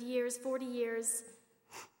diabetes of years, 40 years.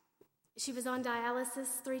 She was on dialysis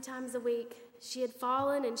 3 times a week. She had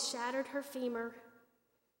fallen and shattered her femur.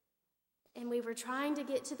 And we were trying to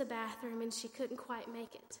get to the bathroom, and she couldn't quite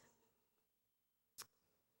make it.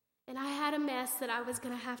 And I had a mess that I was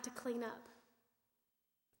going to have to clean up.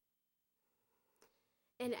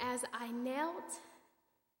 And as I knelt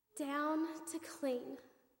down to clean,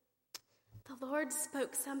 the Lord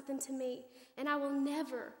spoke something to me, and I will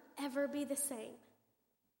never, ever be the same.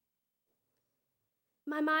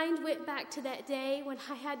 My mind went back to that day when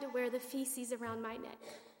I had to wear the feces around my neck.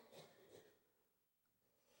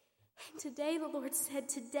 And today the Lord said,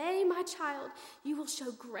 today, my child, you will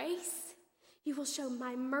show grace, You will show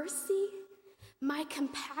my mercy, my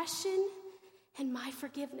compassion, and my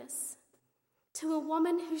forgiveness to a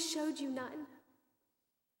woman who showed you none.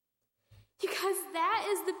 Because that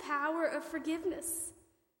is the power of forgiveness,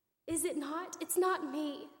 is it not? It's not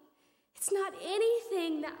me. It's not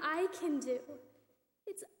anything that I can do.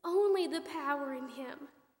 It's only the power in him.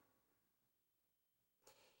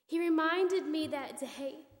 He reminded me that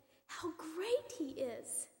day how great he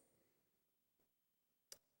is.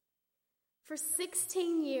 For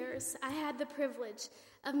 16 years, I had the privilege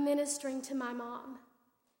of ministering to my mom,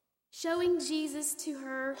 showing Jesus to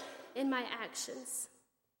her in my actions.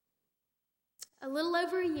 A little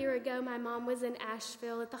over a year ago, my mom was in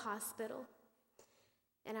Asheville at the hospital,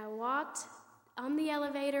 and I walked on the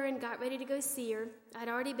elevator and got ready to go see her. I'd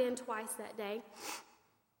already been twice that day,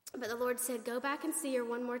 but the Lord said, go back and see her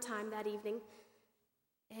one more time that evening.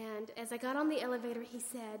 And as I got on the elevator, he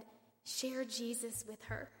said, share Jesus with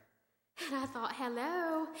her. And I thought,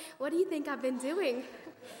 hello, what do you think I've been doing?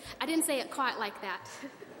 I didn't say it quite like that.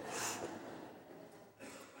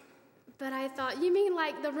 But I thought, you mean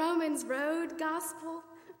like the Romans Road gospel?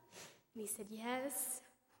 And he said, yes.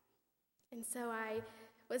 And so I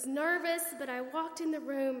was nervous, but I walked in the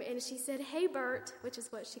room, and she said, hey, Bert, which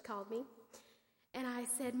is what she called me. And I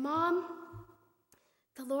said, Mom,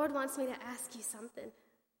 the Lord wants me to ask you something.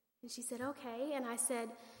 And she said, okay. And I said,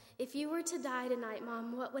 if you were to die tonight,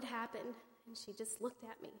 Mom, what would happen? And she just looked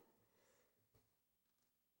at me.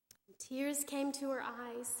 And tears came to her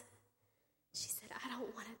eyes. She said, I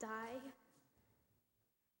don't want to die.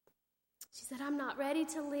 She said, I'm not ready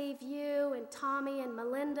to leave you and Tommy and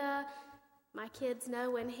Melinda, my kids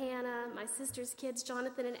Noah and Hannah, my sister's kids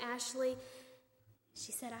Jonathan and Ashley.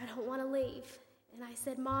 She said, I don't want to leave. And I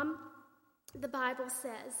said, Mom, the Bible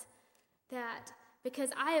says that because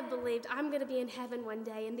I have believed I'm going to be in heaven one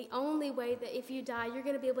day, and the only way that if you die, you're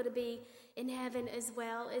going to be able to be in heaven as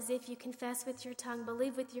well is if you confess with your tongue,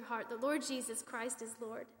 believe with your heart that Lord Jesus Christ is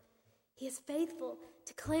Lord. He is faithful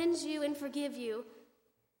to cleanse you and forgive you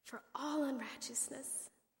for all unrighteousness.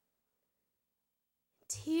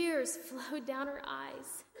 Tears flowed down her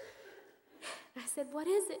eyes. I said, what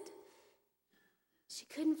is it? She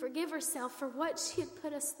couldn't forgive herself for what she had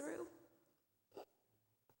put us through.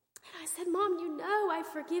 And I said, Mom, you know I've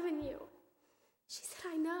forgiven you. She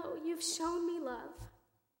said, I know. You've shown me love.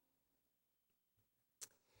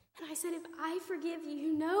 And I said, if I forgive you,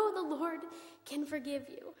 you know the Lord can forgive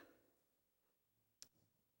you.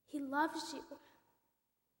 He loves you.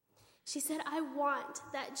 She said, I want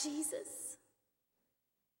that Jesus.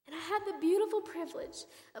 And I had the beautiful privilege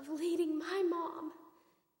of leading my mom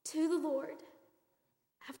to the Lord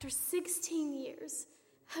after 16 years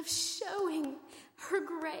of showing her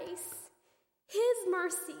grace, his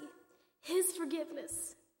mercy, his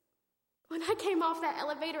forgiveness. When I came off that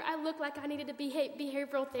elevator, I looked like I needed to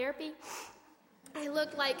behavioral therapy. I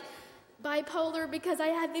looked like bipolar because I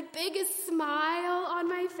had the biggest smile on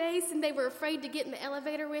my face, and they were afraid to get in the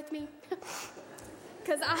elevator with me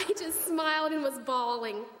because I just smiled and was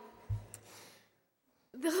bawling.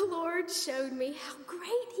 The Lord showed me how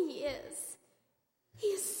great he is. He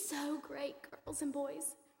is so great, girls and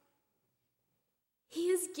boys. He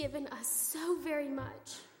has given us so very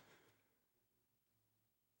much.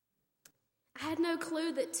 I had no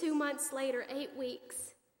clue that 2 months later, 8 weeks,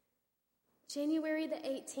 January the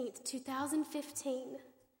 18th, 2015,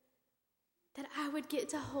 that I would get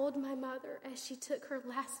to hold my mother as she took her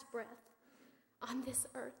last breath on this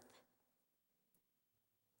earth.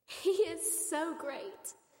 He is so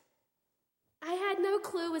great. I had no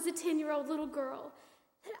clue as a 10-year-old little girl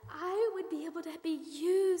that I would be able to be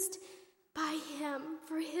used by him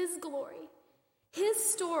for his glory, his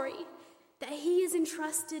story that he has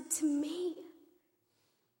entrusted to me.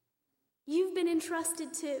 You've been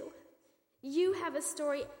entrusted too. You have a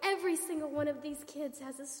story. Every single one of these kids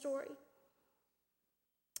has a story.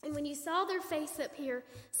 And when you saw their face up here,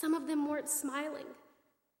 some of them weren't smiling.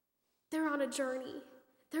 They're on a journey.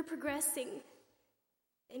 They're progressing.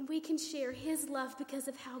 And we can share his love because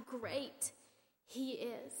of how great he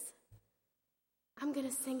is. I'm going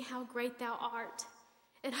to sing How Great Thou Art,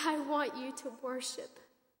 and I want you to worship.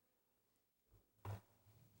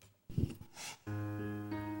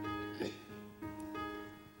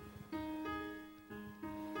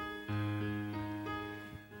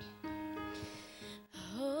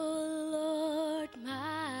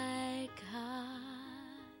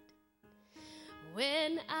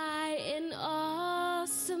 When I in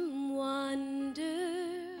awesome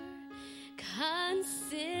wonder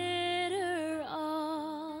consider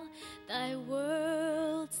all thy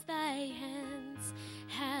worlds, thy hands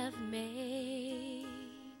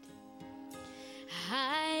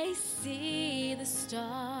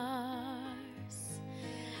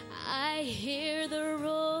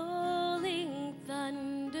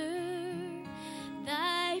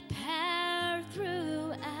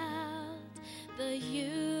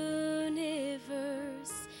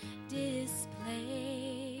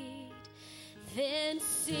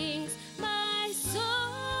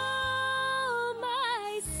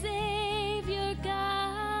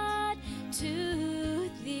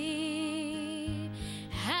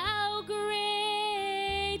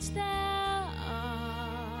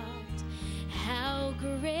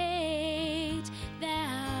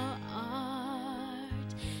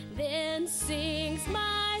Then sings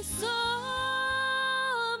my soul,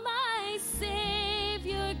 my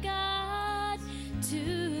Savior God,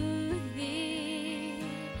 to thee.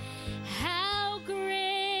 How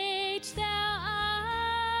great thou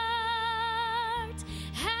art,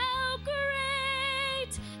 how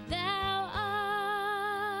great thou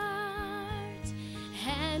art.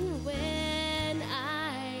 And when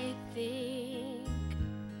I think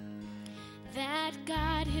that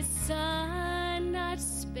God his Son not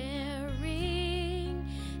sparing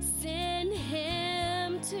sent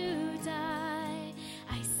him to die,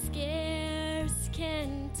 I scarce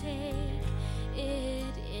can take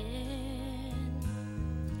it in,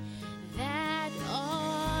 that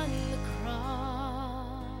on the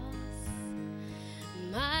cross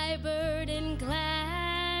my burden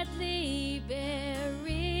gladly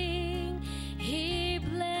bearing, he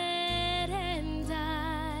bled and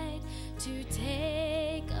died to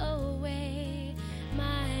take away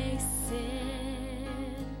my sin.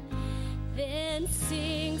 Then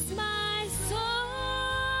sings my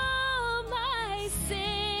soul, my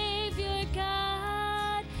Savior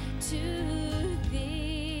God, to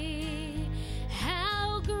thee.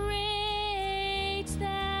 How great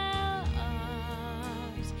thou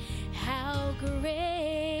art, how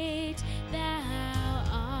great thou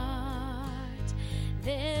art.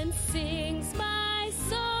 Then sings my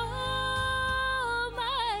soul,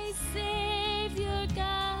 my Savior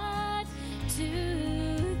God,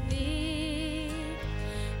 to thee.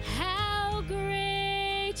 How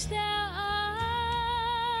great thou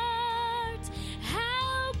art,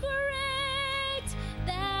 how great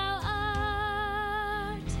thou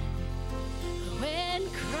art. When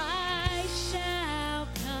Christ shall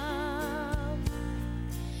come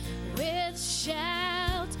with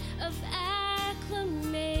shout of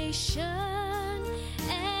acclamation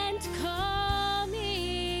and call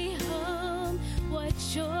me home, what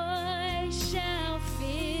joy shall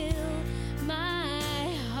fill my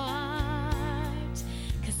heart.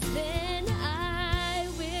 'Cause then I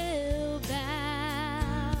will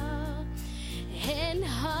bow in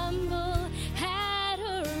humble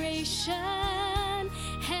adoration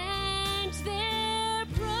and there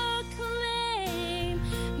proclaim,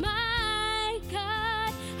 my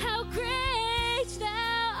God, how great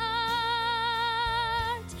thou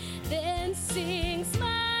art. Then sings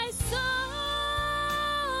my soul,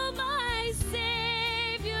 my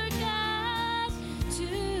Savior God, to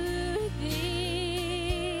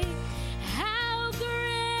thee. How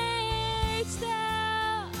great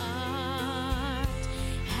thou art,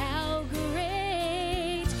 how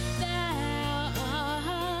great thou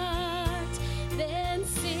art. Then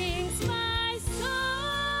sings my soul,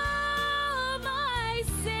 my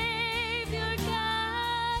Savior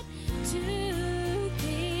God, to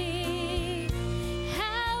thee.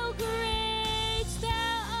 How great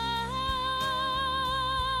thou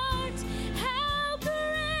art, how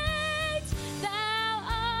great thou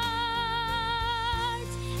art,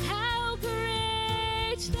 how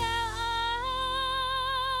great thou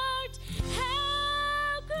art,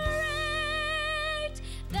 how great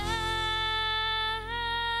thou art.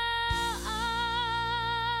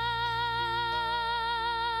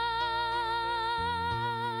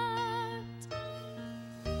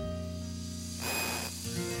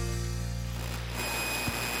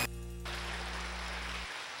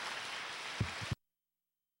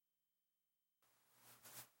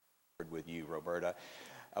 With you, Roberta.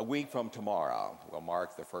 A week from tomorrow will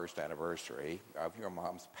mark the first anniversary of your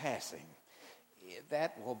mom's passing.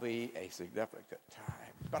 That will be a significant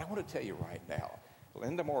time. But I want to tell you right now,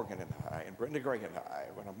 Linda Morgan and I and Brenda Gray and I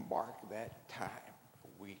are going to mark that time a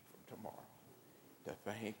week from tomorrow to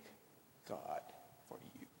thank God for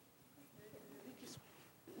you.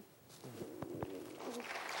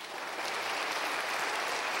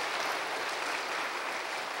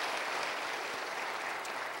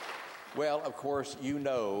 Well, of course, you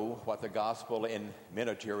know what the gospel in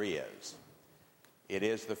miniature is. It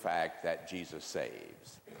is the fact that Jesus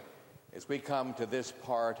saves. As we come to this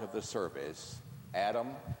part of the service,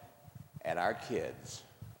 Adam and our kids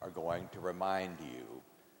are going to remind you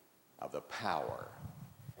of the power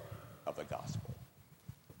of the gospel.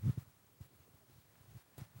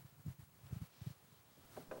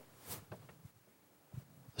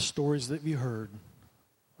 The stories that you heard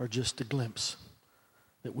are just a glimpse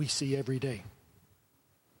that we see every day.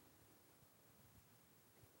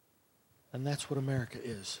 And that's what America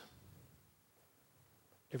is.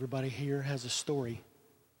 Everybody here has a story,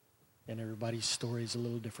 and everybody's story is a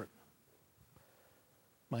little different.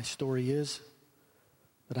 My story is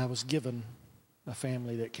that I was given a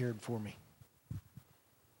family that cared for me.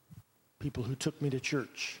 People who took me to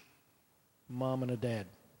church, mom and a dad.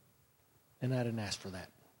 And I didn't ask for that.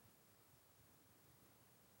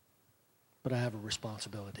 But I have a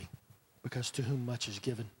responsibility, because to whom much is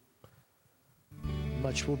given,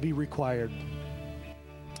 much will be required.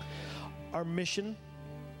 Our mission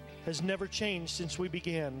has never changed since we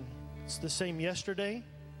began. It's the same yesterday,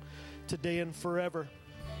 today, and forever.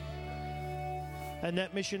 And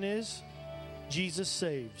that mission is Jesus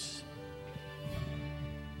saves.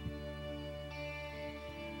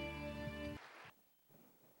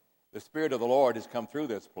 The Spirit of the Lord has come through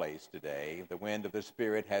this place today. The wind of the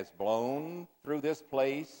Spirit has blown through this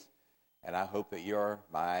place, and I hope that your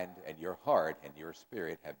mind and your heart and your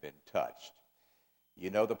spirit have been touched. You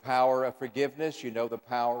know the power of forgiveness. You know the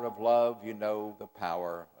power of love. You know the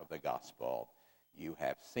power of the gospel. You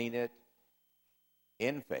have seen it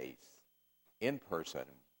in faith, in person,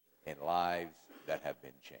 in lives that have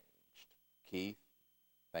been changed. Keith,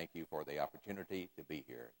 thank you for the opportunity to be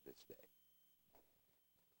here this day.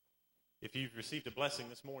 If you've received a blessing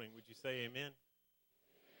this morning, would you say amen?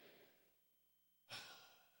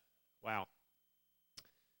 Wow.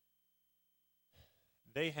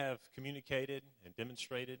 They have communicated and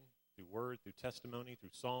demonstrated through word, through testimony,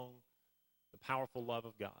 through song, the powerful love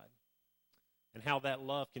of God and how that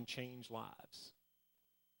love can change lives.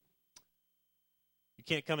 You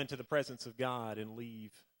can't come into the presence of God and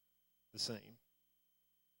leave the same,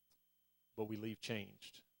 but we leave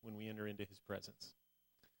changed when we enter into his presence.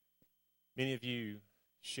 Many of you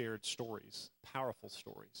shared stories, powerful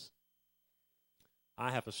stories.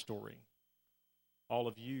 I have a story. All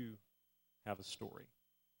of you have a story.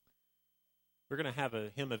 We're going to have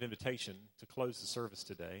a hymn of invitation to close the service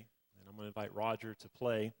today, and I'm going to invite Roger to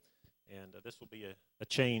play, and this will be a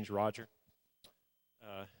change, Roger,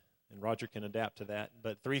 and Roger can adapt to that.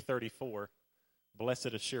 But 334, Blessed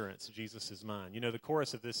Assurance, Jesus is mine. You know, the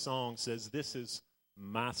chorus of this song says, this is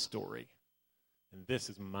my story, and this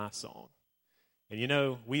is my song. And you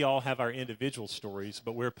know, we all have our individual stories,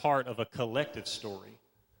 but we're part of a collective story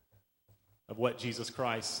of what Jesus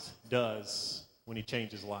Christ does when he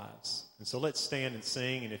changes lives. And so let's stand and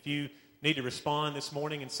sing. And if you need to respond this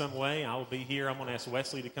morning in some way, I will be here. I'm going to ask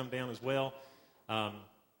Wesley to come down as well.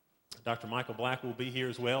 Dr. Michael Black will be here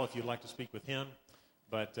as well if you'd like to speak with him.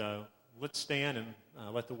 But let's stand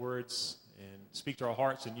and let the words and speak to our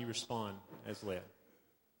hearts, and you respond as led.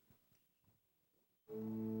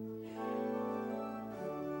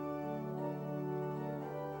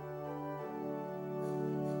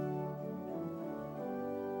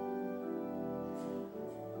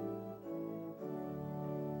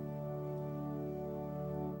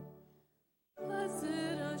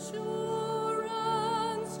 Divine.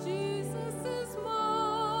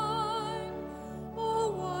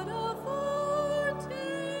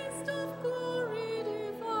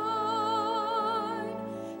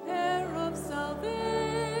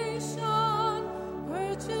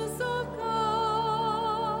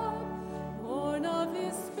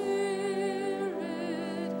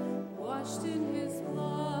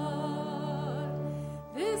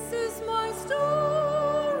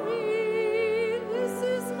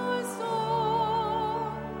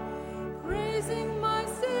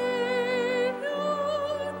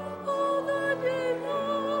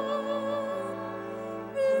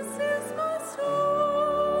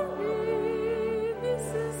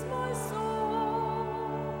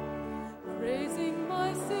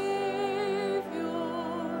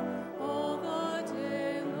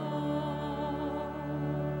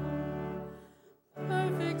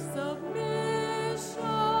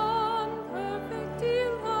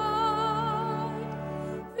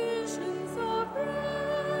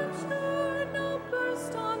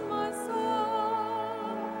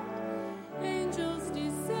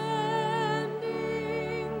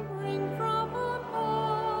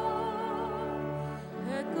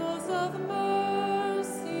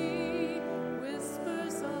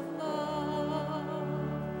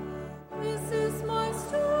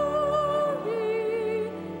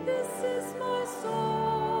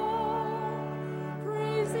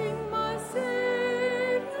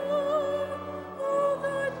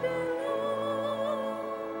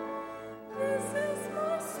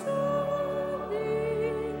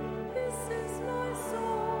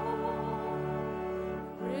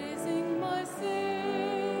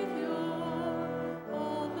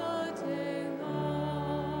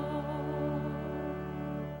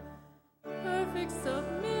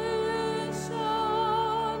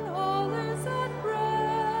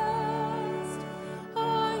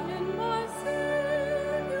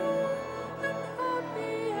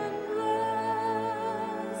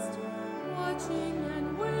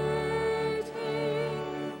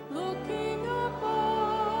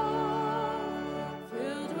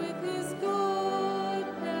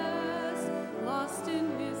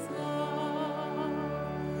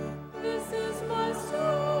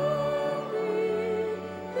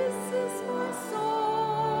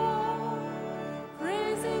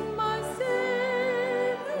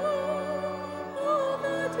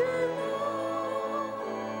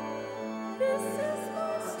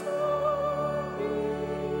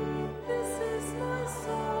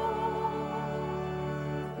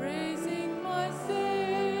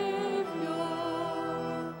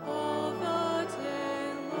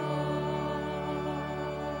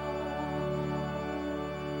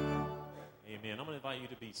 invite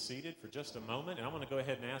you to be seated for just a moment, and I want to go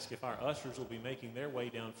ahead and ask if our ushers will be making their way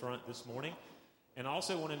down front this morning. And I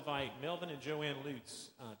also want to invite Melvin and Joanne Lutz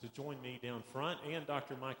to join me down front, and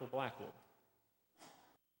Dr. Michael Blackwell.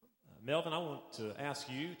 Melvin, I want to ask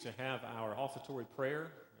you to have our offertory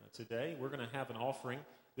prayer today. We're going to have an offering.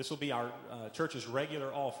 This will be our church's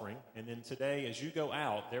regular offering. And then today, as you go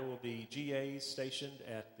out, there will be GAs stationed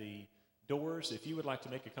at the doors. If you would like to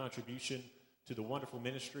make a contribution to the wonderful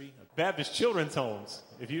ministry of Baptist Children's Homes,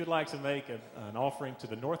 if you would like to make an offering to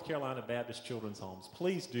the North Carolina Baptist Children's Homes,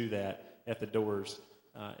 please do that at the doors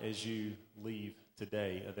as you leave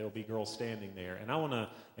today. There will be girls standing there. And I want to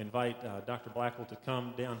invite Dr. Blackwell to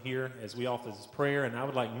come down here as we offer this prayer. And I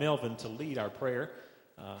would like Melvin to lead our prayer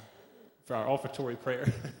for our offertory prayer.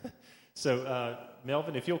 So,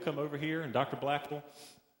 Melvin, if you'll come over here, and Dr. Blackwell,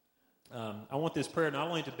 I want this prayer not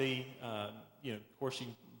only to be, of course, you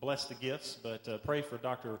bless the gifts, but pray for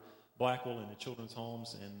Dr. Blackwell and the children's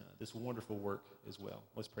homes and this wonderful work as well.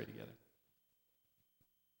 Let's pray together.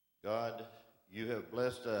 God, you have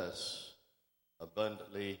blessed us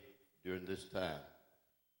abundantly during this time.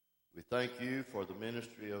 We thank you for the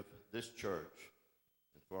ministry of this church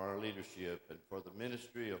and for our leadership and for the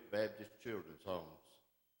ministry of Baptist Children's Homes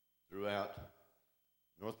throughout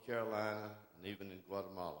North Carolina and even in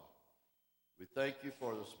Guatemala. We thank you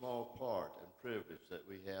for the small part and privilege that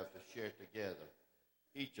we have to share together,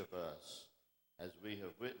 each of us, as we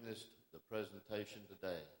have witnessed the presentation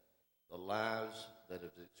today, the lives that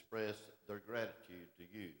have expressed their gratitude to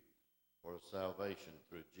you for salvation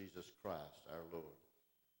through Jesus Christ our Lord.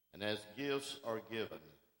 And as gifts are given,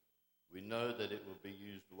 we know that it will be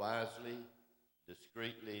used wisely,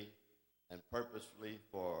 discreetly, and purposefully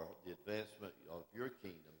for the advancement of your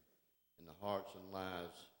kingdom in the hearts and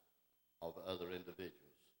lives of other individuals.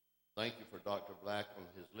 Thank you for Dr. Blackwell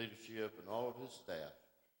and his leadership and all of his staff.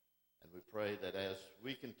 And we pray that as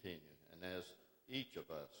we continue and as each of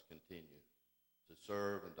us continue to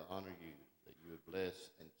serve and to honor you, that you would bless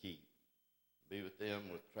and keep. Be with them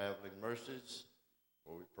with traveling mercies,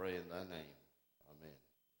 for we pray in thy name. Amen.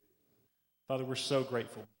 Father, we're so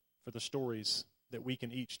grateful for the stories that we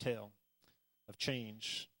can each tell of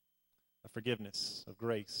change, of forgiveness, of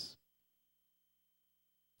grace.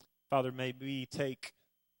 Father, may we take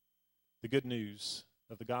the good news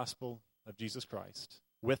of the gospel of Jesus Christ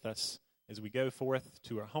with us as we go forth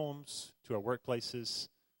to our homes, to our workplaces,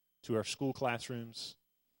 to our school classrooms.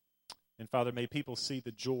 And Father, may people see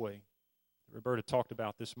the joy that Roberta talked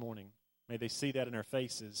about this morning. May they see that in our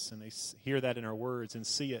faces, and they hear that in our words, and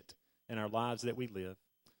see it in our lives that we live.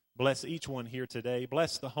 Bless each one here today.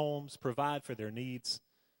 Bless the homes. Provide for their needs.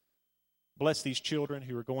 Bless these children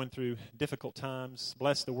who are going through difficult times.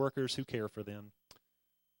 Bless the workers who care for them.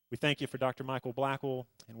 We thank you for Dr. Michael Blackwell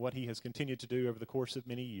and what he has continued to do over the course of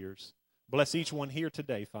many years. Bless each one here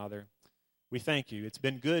today, Father. We thank you. It's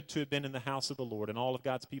been good to have been in the house of the Lord, and all of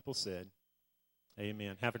God's people said,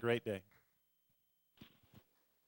 amen. Have a great day.